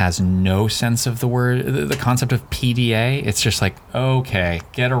planet has no sense of the concept of PDA, it's just like, okay,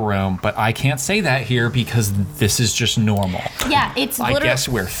 get a room. But I can't say that here because this is just normal. yeah, it's I literally. guess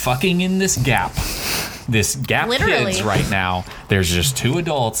we're fucking in this gap. This gap Literally. kids right now. There's just 2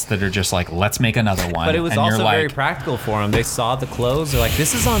 adults that are just like, let's make another one. But it was and also you're like, very practical for them. They saw the clothes. They're like,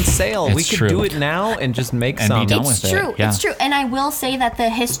 this is on sale. We It's could true. do it now and just make And be some. done It's with it. true. Yeah. It's true. And I will say that the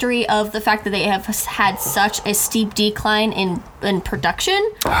history of the fact that they have had such a steep decline in production,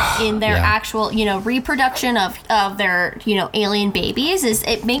 in their Yeah. actual, reproduction of their, alien babies,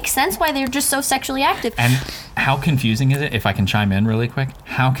 it makes sense why they're just so sexually active. And how confusing is it, if I can chime in really quick,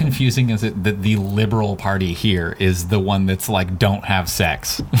 how confusing is it that the liberal party here is the one that's like, don't have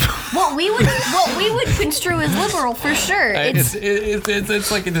sex? what we would construe as liberal for sure.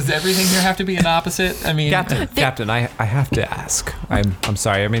 It's like, does everything here have to be an opposite? I mean, Captain, I have to ask. I'm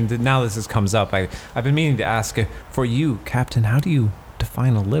sorry. I mean, now this comes up. I've been meaning to ask for you, Captain. How do you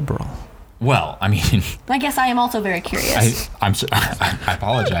define a liberal? well, I mean, I guess I am also very curious. I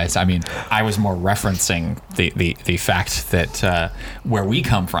apologize. I mean, I was more referencing the fact that where we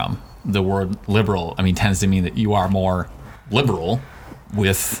come from, the word liberal, I mean, tends to mean that you are more liberal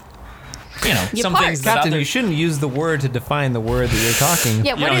with, some part. things that Captain, other- you shouldn't use the word to define the word that you're talking.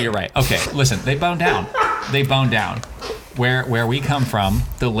 Yeah, what You're right. Okay, listen, they bone down. They bone down. Where we come from,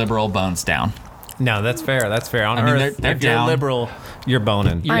 the liberal bones down. No, that's fair. That's fair. On I mean, Earth, they're if you're down. liberal, you're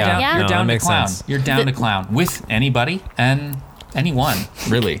boning. You're Yeah. down, Yeah. you're No, down that to makes clown. sense. You're down to clown with anybody and anyone,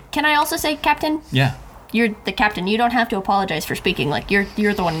 really. Can I also say, Captain? Yeah. You're the captain. You don't have to apologize for speaking. Like you're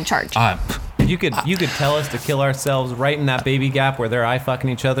the one in charge. You could tell us to kill ourselves right in that baby gap where they're eye fucking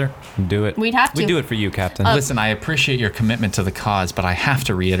each other. Do it. We'd have to. We'd do it for you, Captain. Listen, I appreciate your commitment to the cause, but I have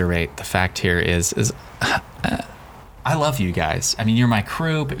to reiterate the fact here is I love you guys. I mean, you're my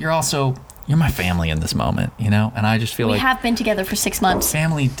crew, but you're my family in this moment, And I just feel We like have been together for 6 months.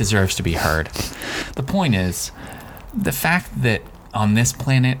 family deserves to be heard. The point is, the fact that on this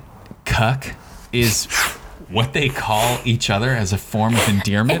planet, cuck is what they call each other as a form of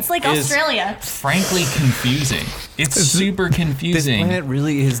endearment. It's like is Australia. frankly confusing. It's super this confusing. planet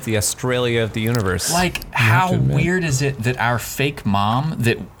really is the Australia of the universe. Like, You have how to admit. weird is it that our fake mom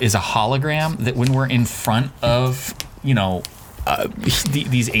that is a hologram, that when we're in front of,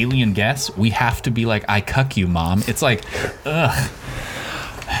 these alien guests, we have to be like, I cuck you, mom. It's like, ugh.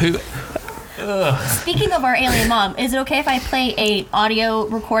 Speaking of our alien mom, is it okay if I play a audio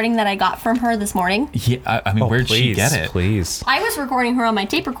recording that I got from her this morning? Yeah, I mean, where'd she get it? Please. I was recording her on my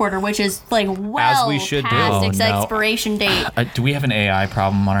tape recorder, which is like well we should do. past Oh, its no. expiration date. Do we have an AI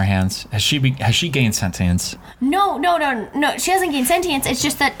problem on our hands? Has she gained sentience? No. She hasn't gained sentience. It's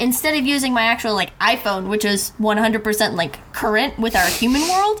just that instead of using my actual iPhone, which is 100% current with our human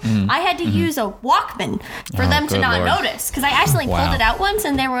world, I had to use a Walkman for them to good not Lord. notice. Because I accidentally Wow. pulled it out once,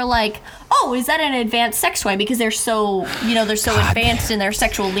 and they were like, "Oh, is that an advanced sex toy?" Because they're so advanced in their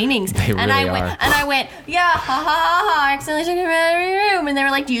sexual leanings. They and I really went are. and I went, yeah, ha ha ha! I accidentally took it out of your room, and they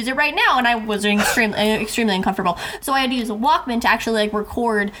were like, "Use it right now," and I was extremely uncomfortable. So I had to use a Walkman to actually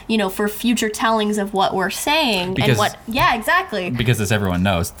record, for future tellings of what we're saying Because- and what. Yeah, exactly. Because as everyone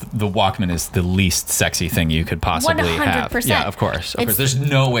knows, the Walkman is the least sexy thing you could possibly have. 100%. Yeah, of course. It's- There's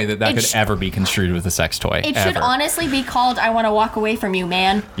no way that it could sh- ever be construed with a sex toy. It should ever. honestly be called "I Want to Walk Away from You,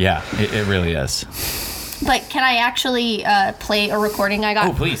 Man." Yeah, it really is. But can I actually play a recording I got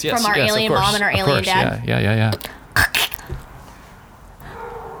Oh, please, yes. from our yes, of alien course, mom and our of alien course, dad? Yeah.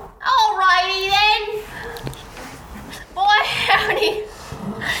 Alrighty then. Boy, howdy.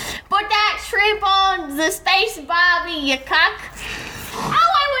 Put that shrimp on the space bobby, you cuck. Oh,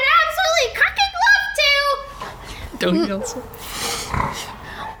 I would absolutely cucking love to. Don't yell so.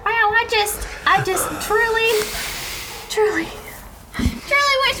 Wow, I just truly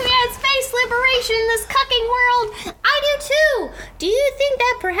wish we had space liberation in this cucking world. I do too. Do you think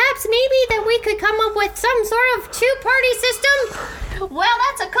that perhaps maybe that we could come up with some sort of two-party system? Well,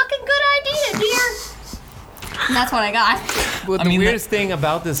 that's a cooking good idea, dear. And that's what I got. But I the mean, weirdest thing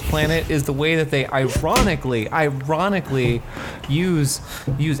about this planet is the way that they ironically use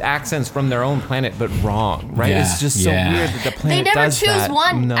accents from their own planet, but wrong, right? Yeah, It's just so yeah. weird that the They planet never does choose that.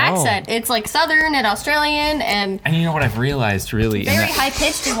 one No. accent. It's like Southern and Australian and And you know what I've realized really? very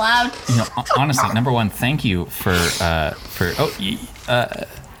high-pitched and loud. Honestly, number one, thank you thank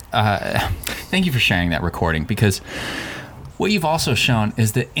you for sharing that recording, because what you've also shown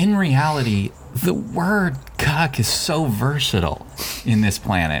is that in reality, the word cuck is so versatile in this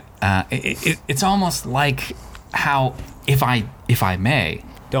planet. It's almost like how, if I may,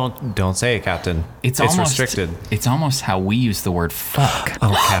 Don't say it, Captain. it's almost almost restricted. It's almost how we use the word fuck.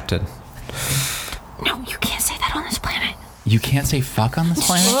 Oh, Captain. No, you can't say that on this planet. You can't say fuck on this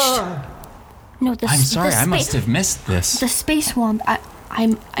planet? No, the I'm sorry, the I must spa- have missed this. The space womp.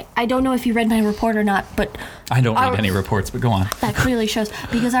 I don't know if you read my report or not, but I don't read our- any reports, but go on. that clearly shows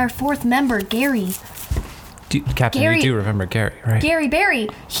because our fourth member, Gary Captain, Gary- you do remember Gary, right? Gary Barry,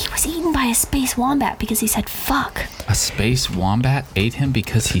 he was eaten by a space wombat because he said fuck. A space wombat ate him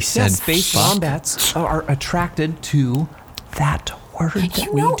because he said space fuck? wombats are attracted to that word that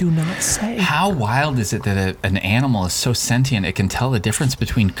You we know- do not say. How wild is it that an animal is so sentient it can tell the difference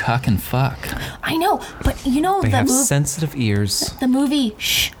between cuck and fuck? I know, but They the have sensitive ears. the movie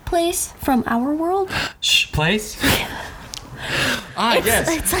Shh Place from Our World. Shh, place? Ah, yes.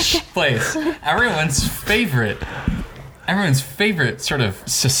 It's like Shh, place. Everyone's favorite sort of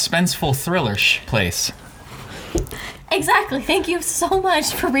suspenseful thriller, Shh, place. Exactly. Thank you so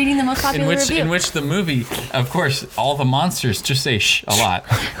much for reading the most popular review. In which the movie, of course, all the monsters just say shh a lot.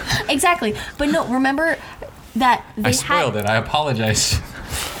 Exactly. But no, remember that they I spoiled it. I apologize.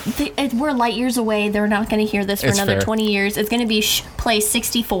 We're light years away. They're not going to hear this for It's another fair. 20 years. It's going to be Play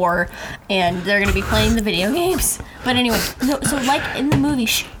 64, and they're going to be playing the video games. But anyway, so like in the movie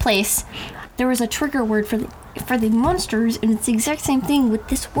Place, there was a trigger word for the monsters, and it's the exact same thing with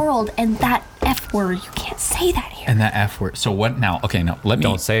this world and that F word. You can't say that here. And that F word. So what now? Okay, no, let me.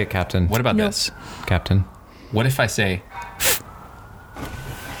 Don't say it, Captain. What about No. this? Captain? What if I say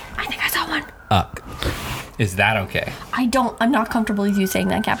I think I saw one. uck? Is that okay? I'm not comfortable with you saying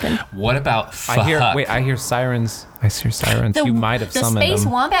that, Captain. What about I hear fuck? sirens. I hear sirens. You might have the summoned Space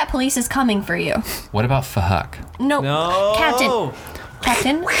them. Wombat Police is coming for you. What about fuck? No. No.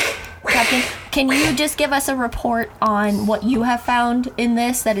 Captain, can you just give us a report on what you have found in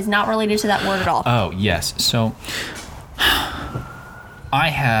this that is not related to that word at all? Oh, yes. So I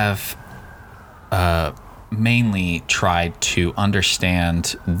have mainly tried to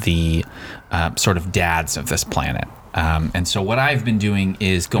understand the sort of dads of this planet. And so what I've been doing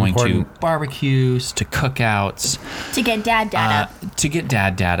is going to barbecues, to cookouts, To get dad data. to get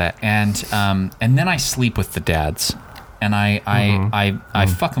dad data, and then I sleep with the dads, and I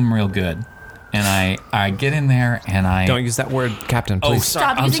fuck them real good, and I get in there and I Don't use that word, Captain, Oh, please. sorry.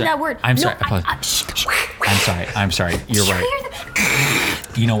 Stop I'm using sorry. that word. I'm No, sorry. I'm sorry. You're right.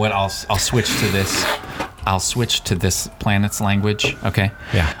 You know what? I'll switch to this. I'll switch to this planet's language. Okay.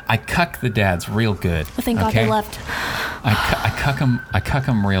 Yeah. I cuck the dads real good. Oh, thank God okay? they left. I cuck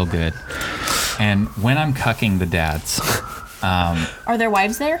them real good. And when I'm cucking the dads, Are their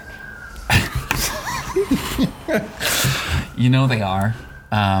wives there? you know they are.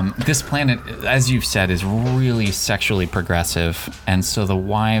 This planet, as you've said, is really sexually progressive, and so the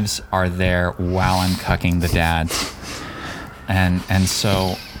wives are there while I'm cucking the dads, and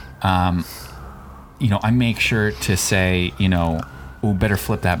so, you know, I make sure to say, you know, "Ooh, better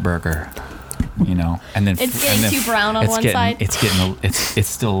flip that burger," you know, and then It's getting too brown on one side. It's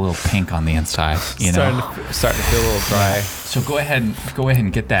still a little pink on the inside, you know. Starting to feel a little dry. So go ahead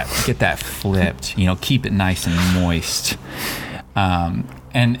and get that flipped. You know, keep it nice and moist.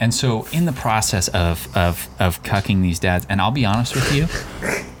 And so in the process of cucking these dads, and I'll be honest with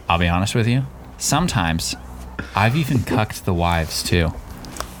you, sometimes I've even cucked the wives too.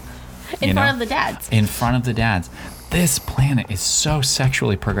 In front of the dads. In front of the dads. This planet is so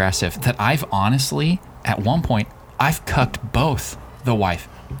sexually progressive that I've honestly, at one point, I've cucked both the wife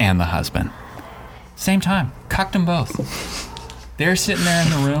and the husband. Same time, cucked them both. They're sitting there in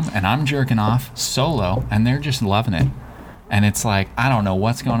the room and I'm jerking off solo and they're just loving it. And it's like, I don't know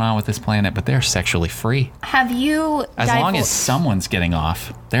what's going on with this planet, but they're sexually free. Have you As long as someone's getting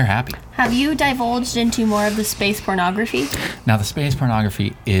off, they're happy. Have you divulged into more of the space pornography? Now, the space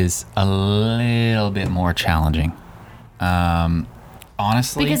pornography is a little bit more challenging.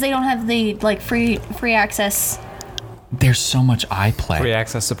 Honestly, Because they don't have the free access. there's so much eye play. Free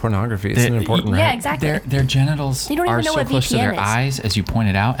access to pornography. It's The- important, right? Yeah, exactly. Their genitals They don't even are know so what close to their VPN is. eyes, as you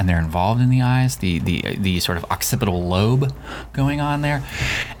pointed out, and they're involved in the eyes, the sort of occipital lobe going on there.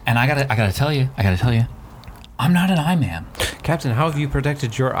 And I gotta tell you, I'm not an eye man. Captain, how have you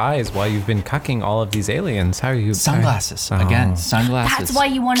protected your eyes while you've been cucking all of these aliens? How are you? Sunglasses. Oh. Again, sunglasses. That's why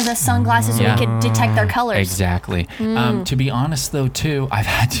you wanted the sunglasses so Yeah. we could detect their colors. Exactly. To be honest, though, too, I've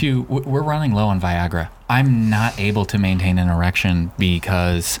had to. We're running low on Viagra. I'm not able to maintain an erection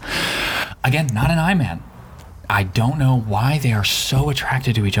because, again, not an eye man. I don't know why they are so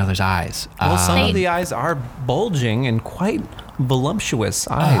attracted to each other's eyes. Well, some They- of the eyes are bulging and quite voluptuous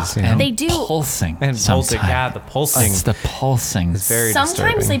eyes. You know? They do. Pulsing. And pulsing, sometimes. yeah, the pulsing. It's the pulsing. It's very Sometimes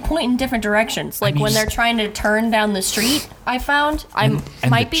they disturbing. point in different directions. Like mean, when they're just- trying to turn down the street, I found. and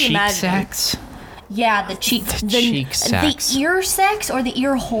might the be cheek imagining. sacs. Yeah, the cheek. The cheek sex. The ear sex or the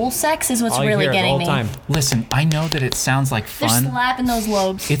ear hole sex is what's All you really hear the getting whole me. time. Listen, I know that it sounds like They're fun. slapping those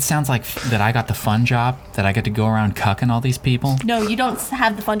lobes. It sounds like that I got the fun job, that I get to go around cucking all these people. No, you don't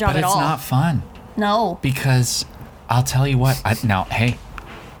have the fun job But at it's all. not fun. No. Because I'll tell you what. Now, hey,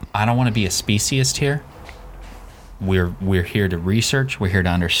 I don't want to be a speciesist here. We're here to research. We're here to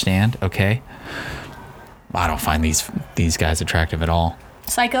understand. Okay. I don't find these guys attractive at all.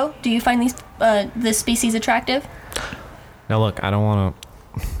 Psycho, do you find this species attractive? Now, look, I don't want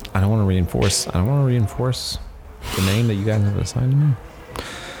to reinforce the name that you guys have assigned to me.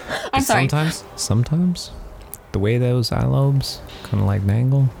 I'm sorry. Sometimes, the way those eye lobes kind of like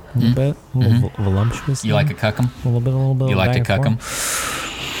dangle a little bit, a little voluptuous. You like to cuck them? a little bit. You like to back cuck and them?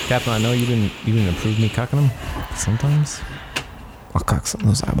 forth. Captain, I know you didn't approve me cucking them. Sometimes, I'll cuck some of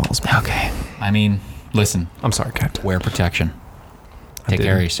those eyeballs. Man. Okay. I mean, listen. I'm sorry, Captain. Wear protection. Take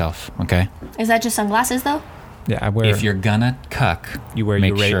care of didn't. yourself. Okay. Is that just sunglasses though? Yeah, I wear. If you're gonna cuck, You wear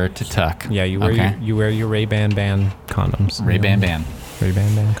make your sure to tuck. yeah, you wear okay? you wear your Ray-Ban condoms. Ray-Ban band. Ray-Ban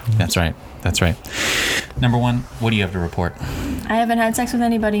condoms. That's right. That's right. Number one, what do you have to report? I haven't had sex with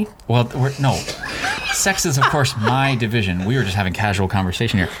anybody. Well, no. Sex is, of course, my division. We were just having casual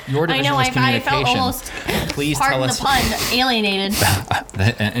conversation here. Your I division know, was I communication. felt almost, Please tell pardon us. the pun, alienated.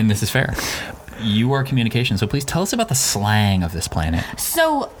 And this is fair. You are communication, so please tell us about the slang of this planet.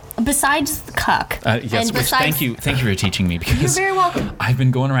 So, besides the cuck, Yes, and which besides, thank you for teaching me, because You're very welcome. I've been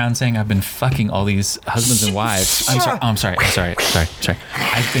going around saying I've been fucking all these husbands and wives. I'm sorry.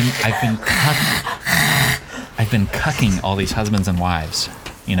 I've been cucking all these husbands and wives.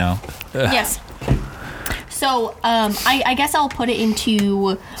 You know. Yes. So, I guess I'll put it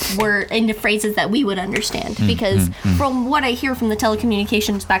into phrases that we would understand, because from what I hear from the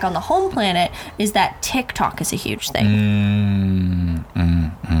telecommunications back on the home planet is that TikTok is a huge thing.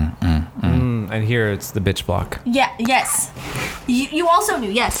 And here it's the bitch block. Yeah. Yes. You also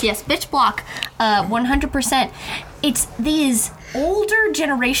knew. Yes. Bitch block. 100%. It's these older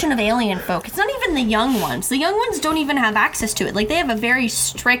generation of alien folk. It's not even the young ones. The young ones don't even have access to it. Like, they have a very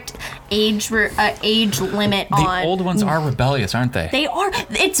strict age limit The on. old ones are rebellious, aren't they? They are.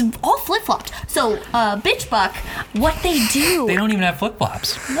 It's all flip flopped. So, bitch buck. What they do? They don't even have flip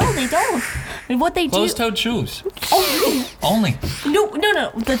flops. No, they don't. And what they do? Closed-toed shoes. Oh, Only.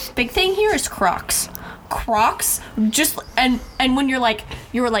 no. The big thing here is Crocs. Crocs, just and when you're like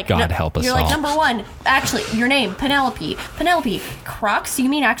God help us you're like, all. number one, actually your name Penelope, Crocs, you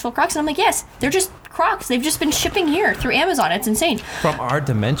mean actual Crocs? And I'm like, yes, they're just Crocs. They've just been shipping here through Amazon. It's insane. From our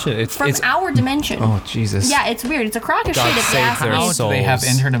dimension. It's Our dimension. Oh, Jesus. Yeah, it's weird. It's a crock of God shit if you save ask their me. How do they have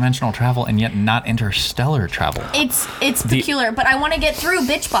souls. interdimensional travel and yet not interstellar travel? It's peculiar, but I want to get through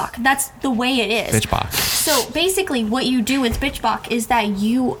Bitchbach. That's the way it is. Bitchbach. So basically, what you do with Bitchbach is that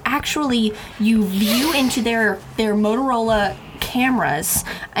you view into their Motorola cameras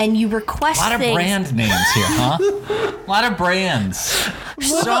and you request A lot of things. brand names here, huh? A lot of brands.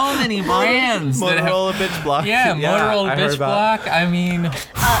 So many brands. that have- Motorola bitch block. Yeah, Motorola I heard bitch about- block. I mean,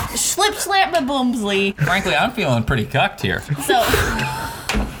 Slip slap a boomsley. frankly, I'm feeling pretty cucked here.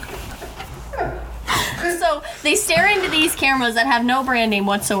 So they stare into these cameras that have no brand name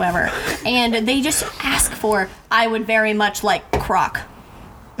whatsoever, and they just ask for, I would very much like Croc.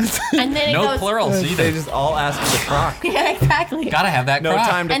 And then it No goes, plurals They either. just all ask for the croc. Yeah, exactly. Gotta have that No crock.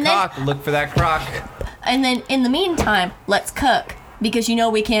 time to And then- cock. Look for that croc. And then in the meantime, let's cook, because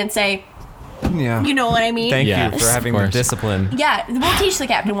we can't say, Yeah. you know what I mean? Thank Yes, you for of having the course. discipline. Yeah, we'll teach the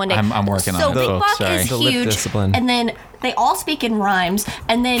captain one day. I'm working on it, So Big folks, Buck sorry. is The lip huge, discipline. and then they all speak in rhymes.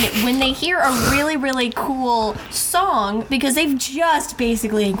 And then when they hear a really, really cool song, because they've just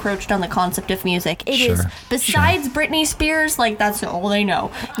basically encroached on the concept of music. It is Sure, besides Britney Spears, like that's all they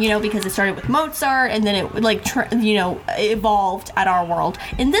know. Because it started with Mozart, and then it evolved at our world.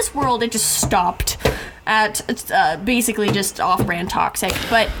 In this world, it just stopped at basically just off-brand toxic.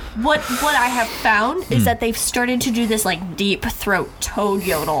 But what I have found is that they've started to do this like deep throat toad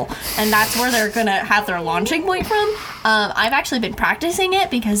yodel, and that's where they're gonna have their launching point from. I've actually been practicing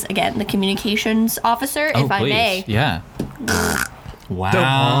it because, again, the communications officer, Oh, if I please. may, Yeah.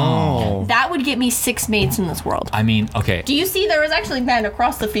 Wow. that would get me 6 mates in this world. I mean, okay. Do you see there was actually men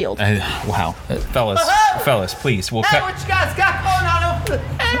across the field? Wow. Fellas, please. We'll Hey, cut. what you guys got going on over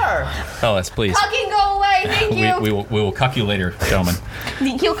there? Fellas, please. Fucking go away, thank you. We will cuck you later, gentlemen.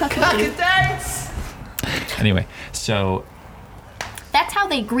 He'll cuck you. Fucking dates. Anyway, so That's how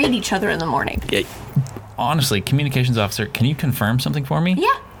they greet each other in the morning. honestly, communications officer, can you confirm something for me? Yeah,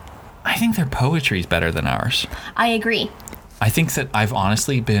 I think their poetry is better than ours. I agree. I think that I've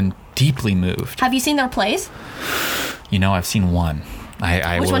honestly been deeply moved. Have you seen their plays? I've seen one.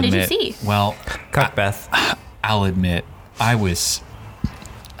 I Which will one did you admit, see? Well, Cuckbeth. I'll admit, I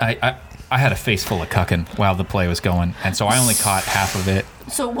had a face full of cucking while the play was going, and so I only caught half of it.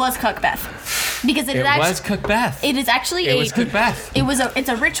 So it was Cuckbeth, because It was Cuckbeth. It is actually It was Cuckbeth. It's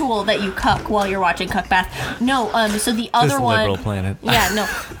a ritual that you cuck while you're watching Cuckbeth. No, so the other This one. liberal planet. Yeah,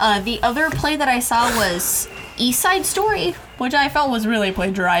 no. The other play that I saw was East Side Story, which I felt was really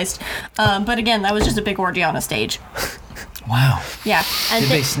plagiarized. But again, that was just a big orgy on a stage. Wow. Yeah, and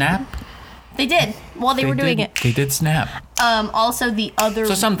Did they snap? they did while they were doing did. it. They did snap. Also, the other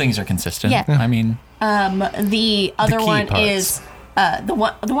So some things are consistent. Yeah. I mean, the other key one parts. is the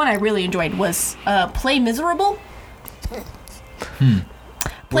one I really enjoyed was Play Miserable. Play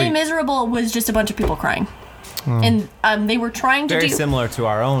Wait. Miserable was just a bunch of people crying. And they were trying to Very do similar to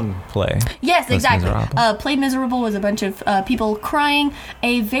our own play. yes, Les exactly. Miserables. Play Miserable was a bunch of people crying.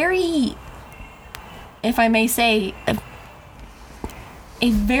 A very, if I may say, a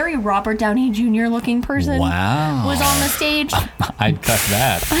very Robert Downey Jr. looking person wow. was on the stage. I'd cut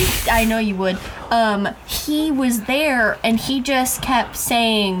that. I know you would. He was there, and he just kept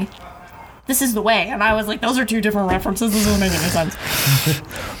saying, this is the way. And I was like, those are two different references. This doesn't make any sense.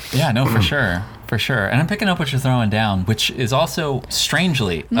 Yeah, no, for sure. For sure. And I'm picking up what you're throwing down, which is also,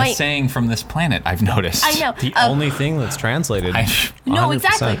 strangely, a saying from this planet, I've noticed. I know. The only thing that's translated. No, 100%.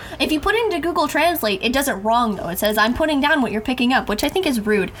 exactly. If you put it into Google Translate, it does it wrong, though. It says, I'm putting down what you're picking up, which I think is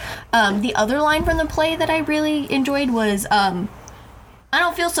rude. The other line from the play that I really enjoyed was, I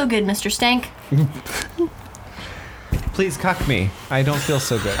don't feel so good, Mr. Stank. Please cuck me. I don't feel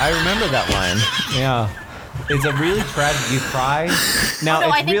so good. I remember that line. Yeah. It's a really tragic. You cry. Now,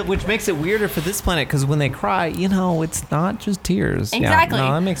 which makes it weirder for this planet because when they cry, it's not just tears. Exactly. Yeah,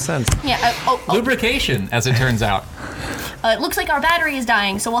 no, that makes sense. Yeah. Lubrication, as it turns out. It looks like our battery is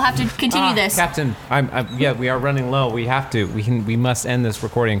dying, so we'll have to continue this. Captain, we are running low. We have to. We must end this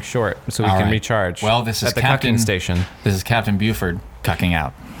recording short so we All can right. recharge. Well, this is at the Captain cucking station. This is Captain Buford cucking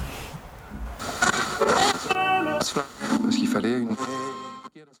out.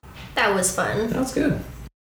 That was fun. That's good.